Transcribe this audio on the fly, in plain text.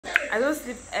I don't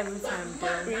sleep every time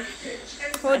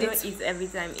though. I don't eat every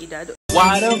time either.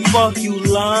 Why the fuck you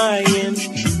lying?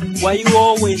 Why you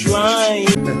always lying?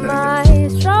 My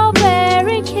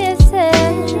strawberry kisses,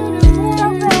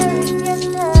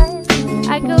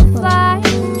 I could fly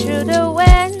through the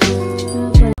wind.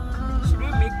 Should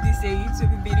we make this a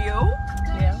YouTube video?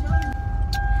 Yeah.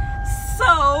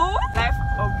 So, life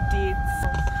updates.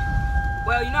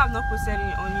 Well, you know I've not posted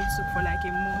it on YouTube for like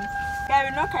a month. Yeah,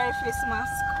 we not carry face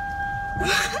mask.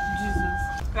 Jesus.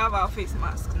 We have our face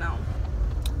mask now.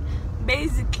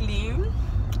 Basically,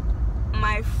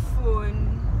 my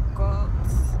phone got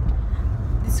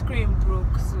the screen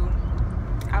broke, so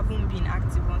I haven't been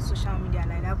active on social media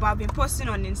like that. But I've been posting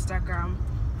on Instagram.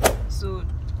 So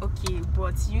okay,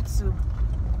 but YouTube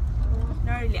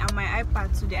not really. And my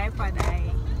iPad too, the iPad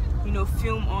I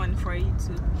film on for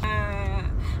YouTube.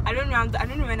 I don't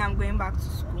know when I'm going back to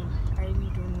school. I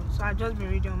really don't know. So I've just been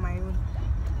reading on my own.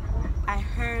 I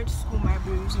heard school might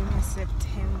be resuming in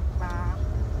September.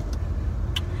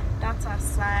 That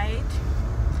aside,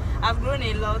 I've grown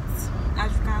a lot,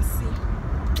 as you can see.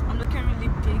 I'm looking really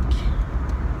big.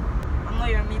 I'm not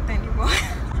your mate anymore.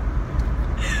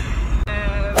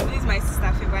 This is my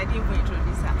sister Favor. I didn't even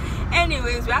introduce her.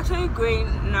 Anyways, we're actually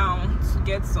going now to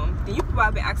get something. You people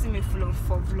have been asking me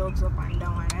for vlogs up and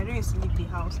down, and I don't used to leave the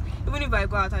house. Even if I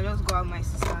go out, I just go out with my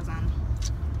sisters, and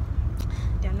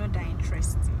they're not that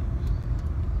interesting.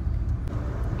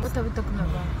 What are we talking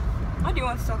about? What do you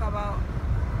want to talk about?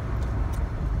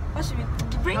 What should we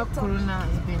bring? How Corona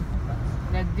has been.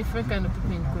 Like different kind of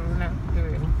people in Corona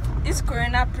period. This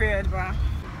Corona period, bruh.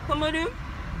 Somebody,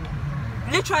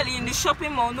 literally in the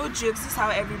shopping mall, no jokes, this is how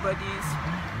everybody is.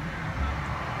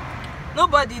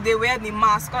 Nobody, they wear the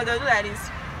mask or they do like this.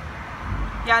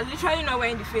 Yeah, literally not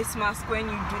wearing the face mask when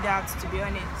you do that, to be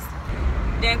honest.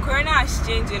 Then Corona has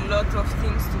changed a lot of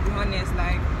things, to be honest.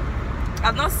 Like,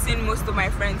 I've not seen most of my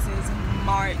friends since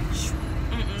March.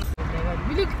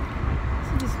 Really?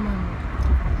 See this man.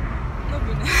 No,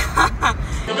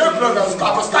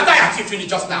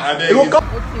 just now. Okay,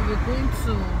 we're going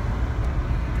to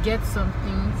get some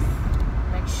things,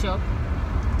 like shop,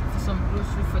 some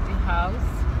grocery for the house.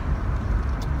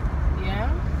 Yeah,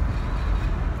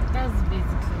 that's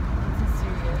basically nothing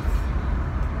serious.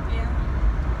 Yeah,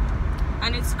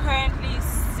 and it's currently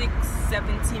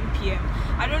 6:17 p.m.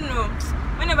 I don't know.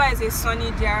 Whenever it's a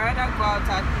sunny day, I rather go out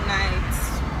at night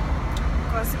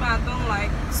because I don't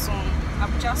like sun.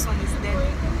 Abuja sun is dead.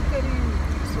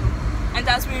 So, and it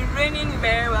has been raining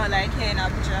very well, like here in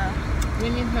Abuja.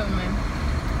 Raining hell, man.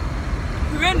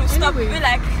 The rain will stop. Anyway,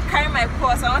 like carry my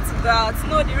purse. I want to go out.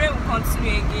 No, the rain will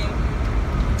continue again.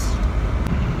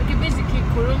 Okay, basically,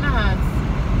 Corona has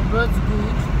brought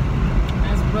good,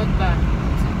 has brought bad.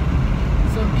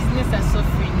 So business are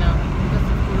suffering now because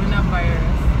of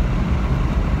coronavirus,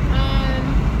 and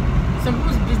some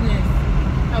people's business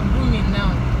are booming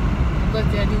now because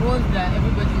they are the ones that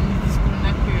everybody needs this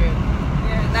Corona period.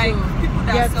 Yeah, like so people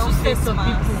that sell face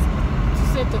masks. Two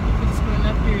sets of people this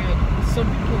Corona period. Some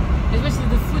people,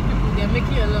 especially the food people, they are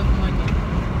making a lot of money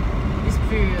this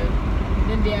period.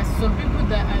 Then there are some people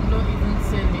that are not even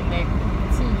selling, like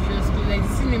just like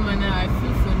cinema now. I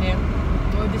feel for them.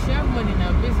 Well, they should have money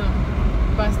now based on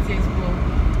past years, but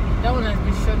that one has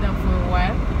been shut down for a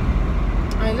while.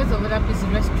 And a lot of other places,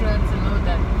 restaurants and all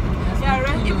that. Yeah,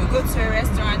 if you go to a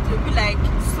restaurant, it'll be like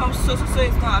some so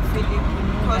it's not available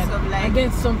because of like. And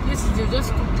then some places they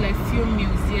just cook like few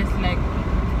meals. Yes, like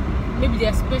maybe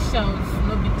their specials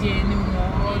not be there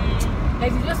anymore. Or,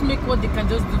 like they just make what they can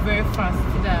just do very fast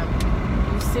so that it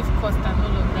will save cost and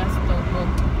all of that stuff. But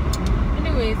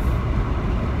anyways,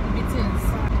 beatings.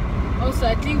 Also,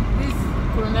 I think this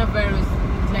coronavirus is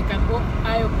like an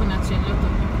eye opener to a lot of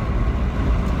people.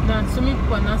 Now, so many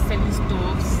people are now selling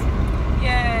stoves.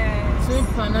 Yes. So many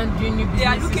people are now doing new businesses. They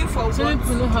are looking for so many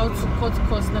people know how to cut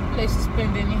costs. Now people like to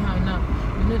spend anyhow now.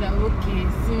 You know that okay,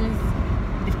 since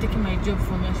they've taken my job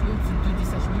from me, I should be able to do this,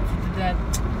 I should be able to do that.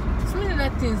 So many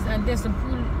other things, and then some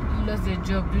people lost their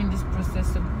job during this process.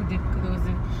 Some people there was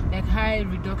a like high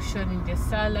reduction in their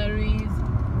salaries.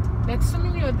 Like so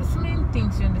many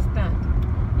things, you understand?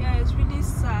 Yeah, it's really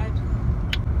sad.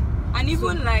 And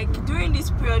even like during this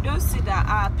period, don't see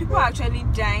that people are actually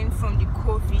dying from the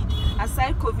COVID.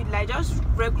 Aside COVID, like just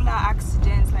regular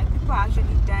accidents, like people are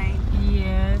actually dying.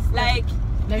 Yes. Like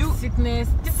sickness,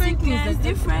 different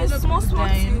small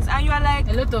things, and you are like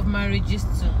a lot of marriages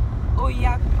too. Oh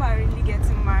yeah, people are really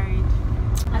getting married.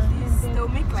 At least they'll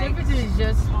make like. So everything is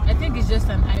just. I think it's just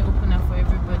an eye opener for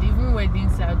everybody. Even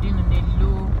weddings are doing on a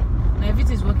low. Now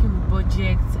everything is working with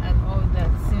budgets and all that.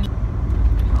 Since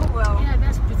oh well. Yeah,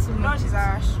 that's pretty much. Knowledge is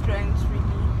our strength,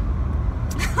 really.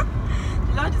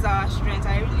 our strength.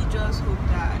 I really just hope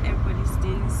that everybody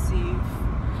stays safe.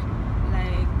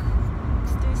 Like,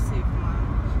 stay safe,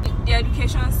 man. The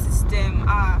education system,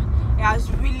 it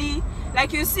has really,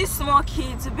 like, you see small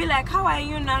kids be like, how are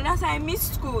you now? That's why I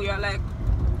miss school. You're like,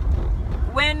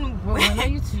 when are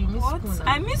you too? You miss what? school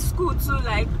now? I miss school too.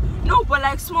 Like, no, but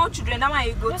like small children, that why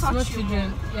you go That's touch small you.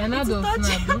 children. You're not It's adults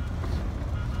touch- now,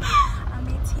 I'm a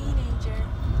teenager.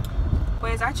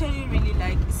 But it's actually really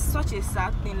like, it's such a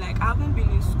sad thing. Like, I haven't been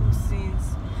in school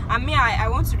since. And me, I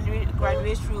want to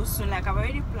graduate real soon. Like, I've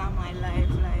already planned my life.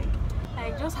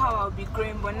 Like just how I'll be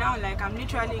growing. But now, like, I'm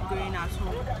literally growing at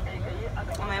home.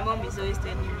 And my mom is always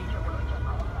telling me.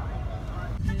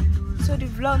 So the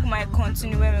vlog might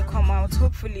continue when we come out.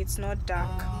 Hopefully it's not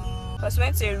dark. Because we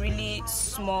went to a really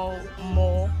small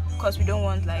mall. Because we don't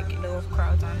want like a lot of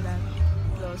crowds and then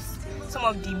plus some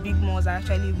of the big malls are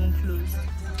actually even closed.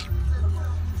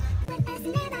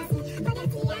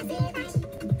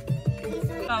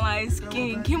 My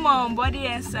skin, come on, body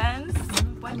essence.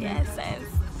 Body essence.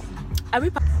 Are we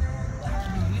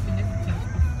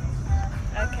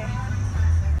okay?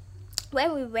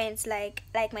 When we went, like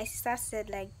my sister said,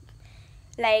 like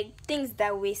things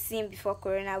that we seen before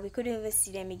Corona, we couldn't even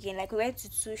see them again. Like, we went to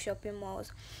 2 shopping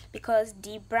malls because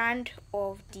the brand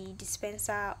of the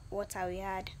dispenser water we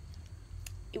had,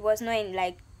 it was not in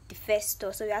like the first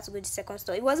store, so we had to go to the second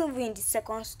store. It wasn't even in the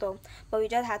second store, but we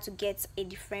just had to get a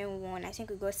different one. I think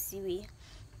we got Seaway.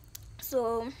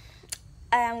 So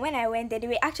when I went there, there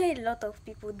were actually a lot of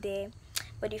people there,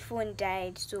 but the phone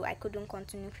died, so I couldn't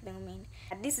continue filming.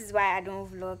 This is why I don't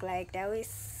vlog. Like, there are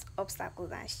always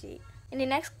obstacles and shit. In the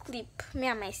next clip, me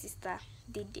and my sister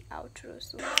did the outro.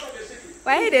 So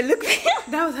why did they look?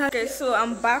 That was okay. So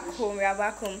I'm back home. We are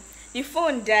back home. The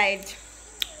phone died,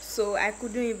 so I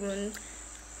couldn't even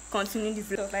continue the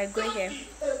vlog. Like, go here.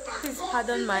 Please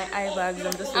pardon my eye bags.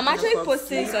 I'm actually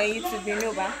posting this on YouTube, you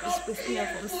know, but It's posting up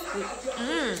from sleep.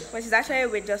 but it's actually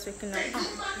we're just waking up.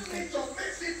 Okay.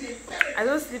 I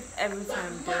don't sleep every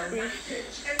time, girl.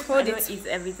 I Hold don't it. eat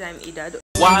every time either.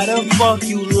 Why the fuck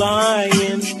you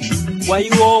lying? Why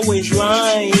you always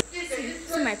lying?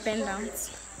 See my pendant.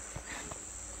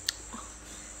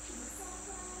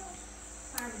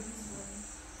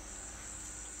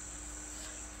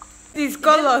 These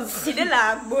colors. See the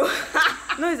labo.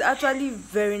 No, it's actually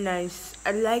very nice.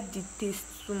 I like the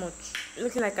taste so much.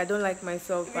 Looking like I don't like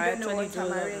myself, but I actually do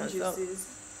like myself.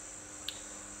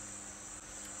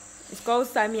 It's called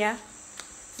Samia.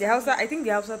 The Hausa, I think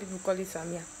the Hausa people call it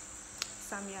Samia.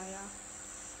 Samia, yeah.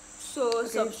 So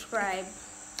subscribe.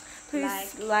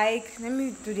 Please like. Let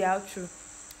me do the outro.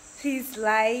 Please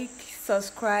like,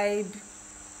 subscribe,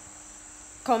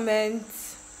 comment,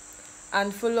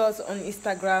 and follow us on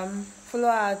Instagram. Follow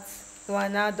at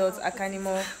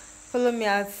wana.akanimo. Follow me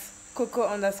at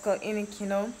coco_inic, you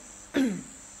know.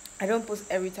 I don't post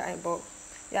every time, but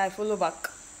yeah, I follow back.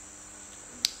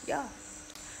 Yeah,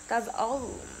 that's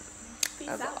all.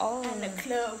 That's all. And the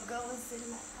club goes in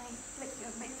my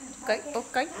eye.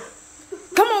 Okay.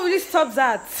 Come on, will you stop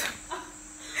that?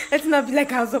 Let's not be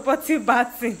like I'm supporting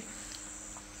bad thing.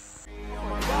 I'm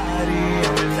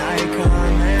an icon,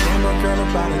 man. I'm a girl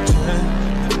about a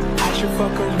 10. I should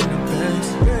fuck her in the